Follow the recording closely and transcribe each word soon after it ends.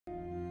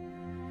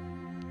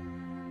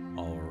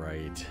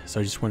Alright,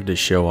 so I just wanted to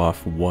show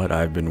off what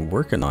I've been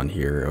working on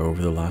here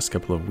over the last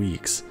couple of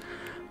weeks.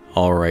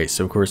 Alright,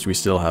 so of course we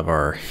still have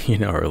our,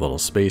 our little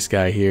space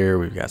guy here.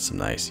 We've got some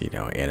nice,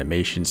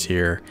 animations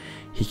here.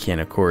 He can,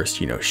 of course,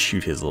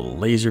 shoot his little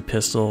laser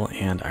pistol,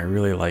 and I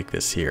really like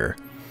this here.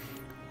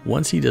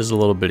 Once he does a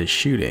little bit of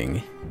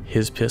shooting,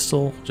 his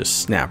pistol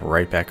just snap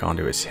right back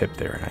onto his hip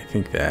there, and I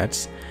think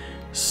that's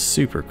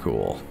super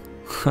cool.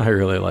 I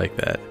really like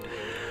that.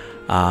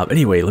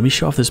 Anyway, let me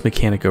show off this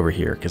mechanic over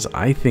here, because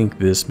I think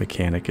this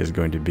mechanic is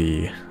going to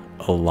be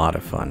a lot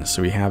of fun.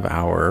 So we have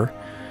our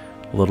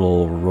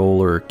little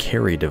roller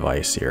carry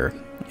device here,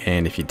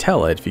 and if you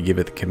tell it, if you give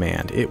it the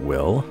command, it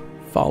will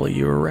follow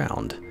you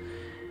around.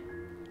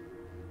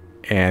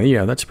 And,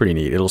 that's pretty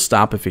neat. It'll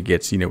stop if it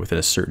gets, within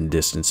a certain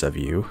distance of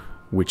you,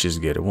 which is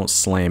good. It won't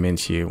slam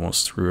into you, it won't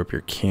screw up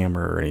your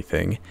camera or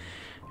anything.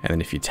 And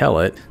then if you tell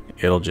it,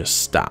 it'll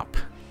just stop.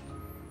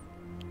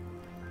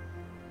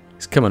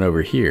 Coming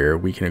over here,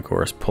 we can of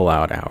course pull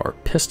out our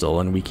pistol,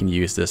 and we can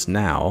use this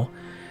now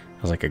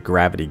as like a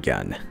gravity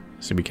gun.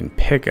 So we can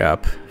pick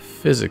up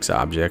physics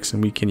objects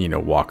and we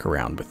can, walk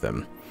around with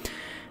them,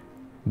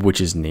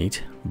 which is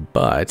neat.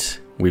 But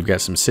we've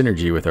got some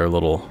synergy with our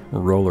little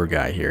roller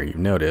guy here. You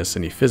notice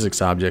any physics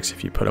objects,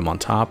 if you put them on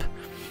top,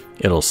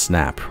 it'll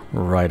snap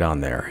right on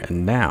there.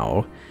 And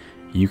now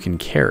you can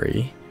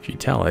carry, if you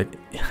tell it,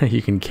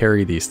 you can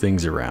carry these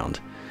things around.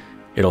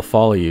 It'll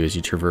follow you as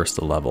you traverse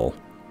the level.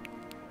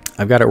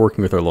 I've got it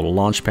working with our little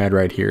launch pad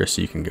right here,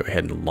 so you can go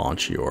ahead and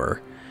launch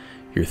your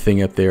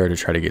thing up there to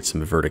try to get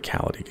some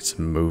verticality, get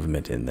some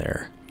movement in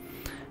there.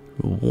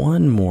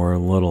 One more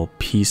little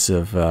piece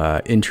of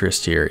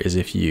interest here is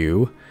if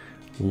you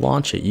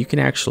launch it, you can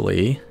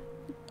actually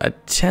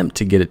attempt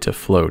to get it to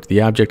float.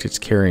 The object it's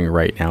carrying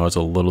right now is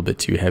a little bit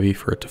too heavy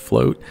for it to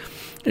float.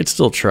 It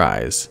still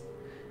tries.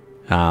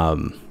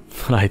 But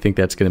I think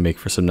that's going to make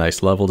for some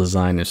nice level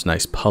design and some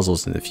nice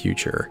puzzles in the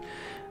future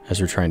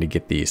as we're trying to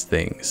get these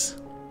things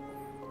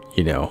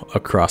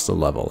across the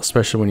level,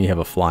 especially when you have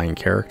a flying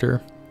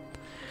character.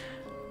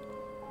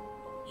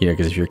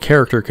 Because if your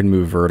character can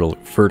move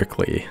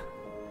vertically,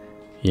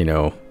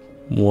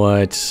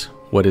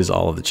 what is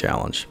all of the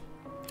challenge?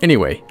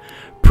 Anyway,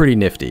 pretty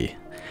nifty.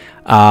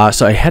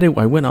 So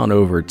I went on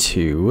over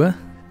to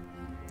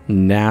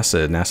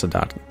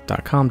nasa.com.gov,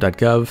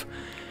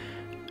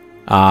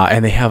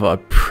 and they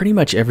have pretty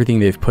much everything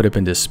they've put up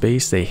into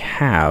space. They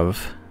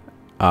have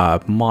a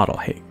model.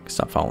 Hey,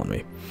 stop following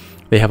me.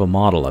 They have a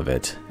model of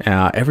it.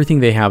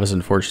 Everything they have is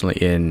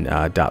unfortunately in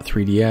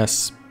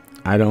 .3ds.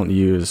 I don't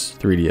use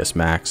 3ds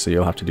Max, so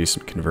you'll have to do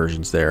some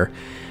conversions there.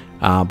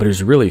 But it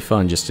was really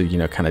fun just to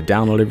kind of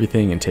download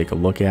everything and take a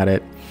look at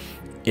it.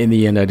 In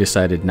the end, I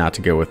decided not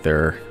to go with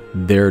their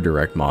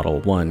direct model.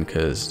 One,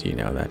 because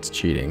that's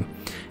cheating,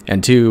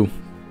 and two,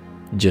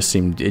 it just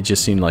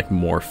seemed like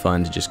more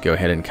fun to just go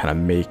ahead and kind of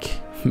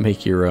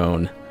make your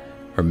own,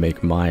 or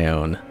make my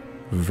own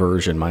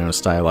version, my own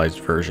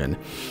stylized version.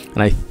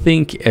 And I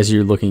think as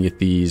you're looking at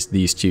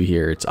these two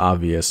here, it's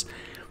obvious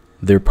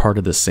they're part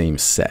of the same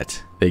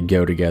set. They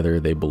go together,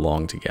 they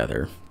belong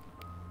together,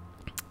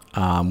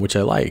 which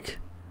I like.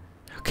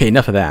 Okay,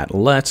 enough of that.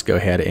 Let's go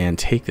ahead and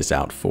take this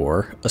out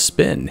for a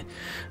spin.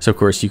 So of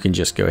course you can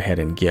just go ahead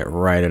and get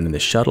right into the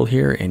shuttle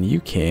here, and you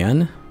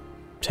can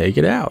take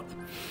it out.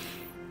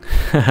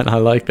 And I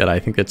like that. I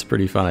think that's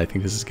pretty fun. I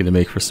think this is going to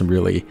make for some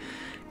really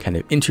kind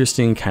of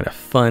interesting, kind of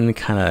fun,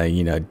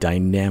 kind of,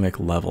 dynamic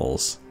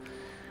levels.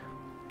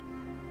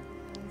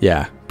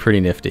 Yeah,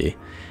 pretty nifty.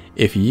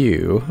 If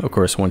you, of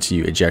course, once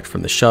you eject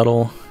from the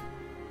shuttle,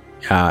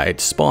 it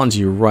spawns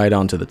you right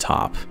onto the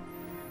top.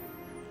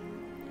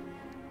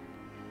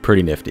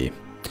 Pretty nifty.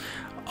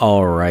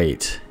 All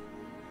right.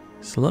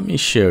 So let me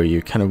show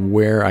you kind of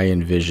where I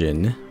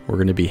envision we're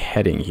going to be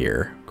heading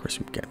here. Of course,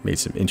 we've made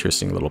some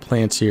interesting little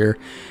plants here.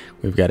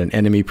 We've got an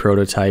enemy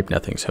prototype.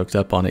 Nothing's hooked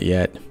up on it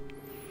yet.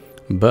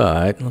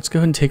 But let's go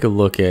ahead and take a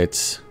look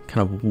at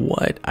kind of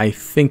what I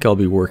think I'll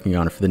be working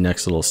on for the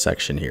next little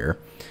section here.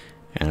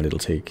 And it'll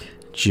take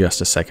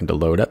just a second to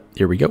load up.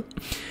 Here we go.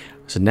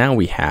 So now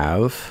we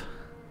have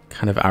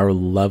kind of our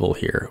level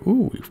here.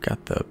 Ooh, we've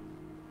got the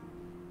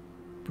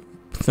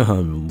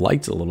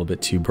lights a little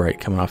bit too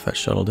bright coming off that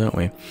shuttle, don't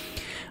we?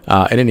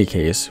 In any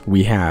case,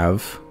 we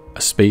have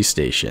a space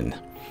station.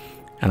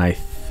 And I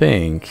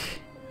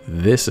think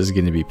this is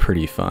going to be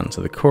pretty fun.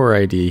 So the core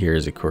idea here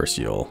is, of course,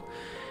 you'll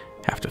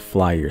have to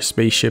fly your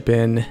spaceship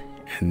in,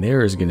 and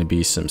there is going to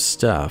be some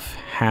stuff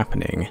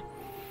happening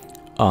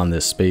on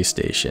this space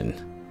station.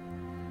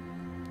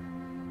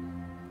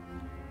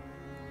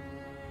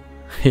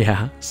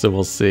 Yeah, so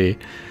we'll see.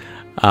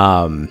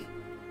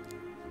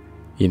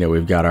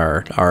 We've got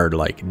our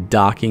like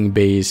docking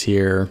bays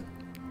here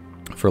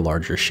for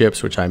larger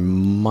ships, which I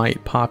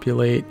might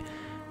populate,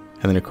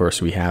 and then of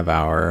course we have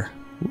our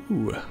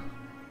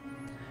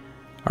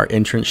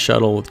entrance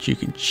shuttle, which you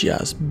can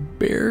just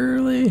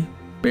barely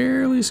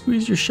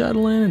squeeze your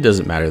shuttle in. It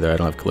doesn't matter though, I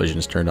don't have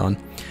collisions turned on.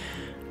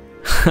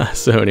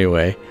 So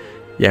anyway,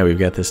 yeah, we've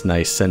got this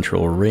nice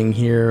central ring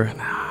here.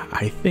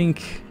 I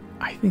think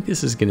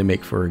this is going to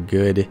make for a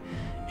good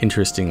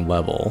interesting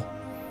level.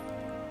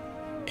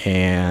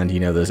 And, you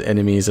know, those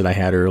enemies that I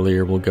had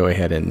earlier, we'll go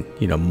ahead and,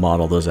 you know,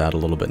 model those out a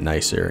little bit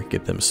nicer,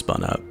 get them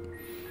spun up.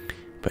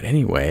 But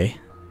anyway,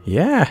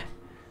 yeah.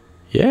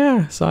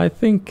 So I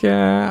think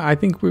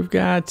we've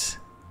got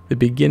the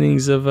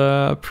beginnings of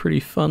a pretty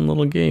fun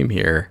little game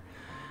here.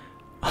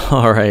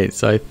 All right,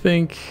 so I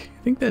think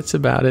that's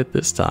about it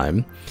this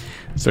time.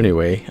 So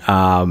anyway,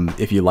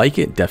 if you like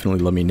it,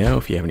 definitely let me know.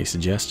 If you have any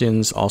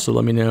suggestions, also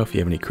let me know. If you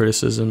have any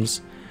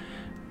criticisms,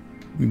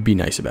 be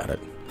nice about it.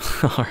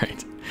 All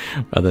right.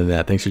 Other than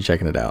that, thanks for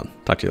checking it out.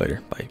 Talk to you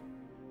later. Bye.